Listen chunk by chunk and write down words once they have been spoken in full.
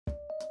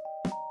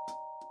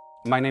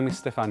My name is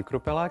Stefan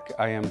Krupelak.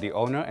 I am the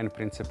owner and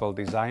principal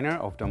designer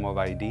of Domov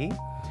ID.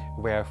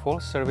 We're a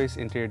full-service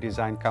interior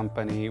design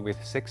company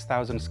with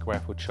 6,000 square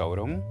foot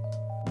showroom.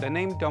 The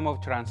name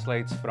Domov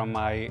translates from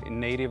my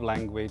native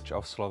language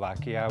of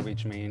Slovakia,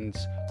 which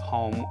means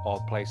home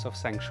or place of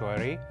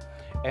sanctuary.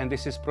 And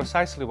this is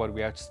precisely what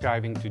we are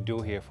striving to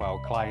do here for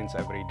our clients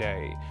every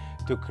day,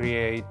 to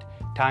create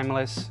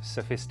timeless,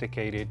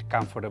 sophisticated,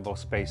 comfortable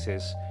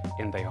spaces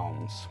in their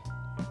homes.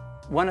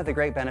 One of the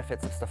great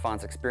benefits of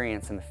Stefan's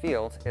experience in the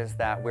field is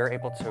that we're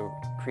able to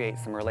create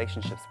some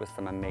relationships with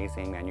some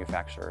amazing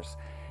manufacturers.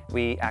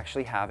 We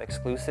actually have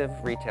exclusive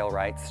retail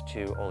rights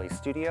to Oli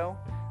Studio,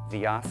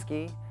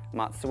 Viaski,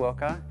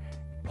 Matsuoka,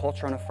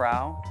 Poltrona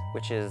Frau,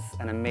 which is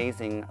an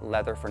amazing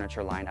leather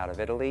furniture line out of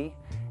Italy,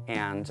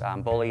 and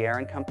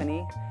Bollier &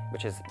 Company,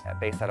 which is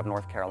based out of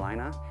North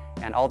Carolina.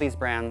 And all these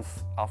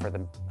brands offer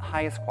the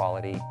highest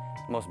quality,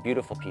 most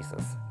beautiful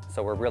pieces.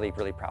 So we're really,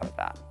 really proud of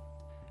that.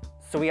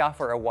 So we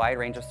offer a wide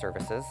range of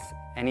services,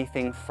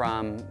 anything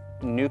from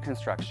new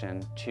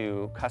construction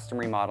to custom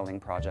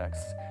remodeling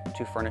projects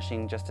to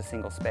furnishing just a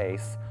single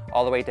space,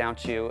 all the way down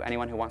to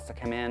anyone who wants to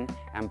come in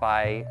and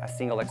buy a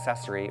single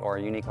accessory or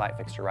a unique light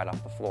fixture right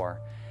off the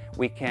floor.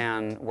 We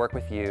can work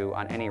with you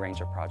on any range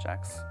of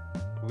projects.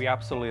 We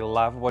absolutely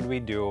love what we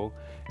do,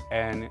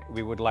 and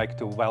we would like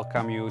to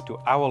welcome you to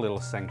our little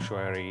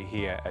sanctuary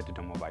here at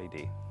Domov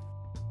ID.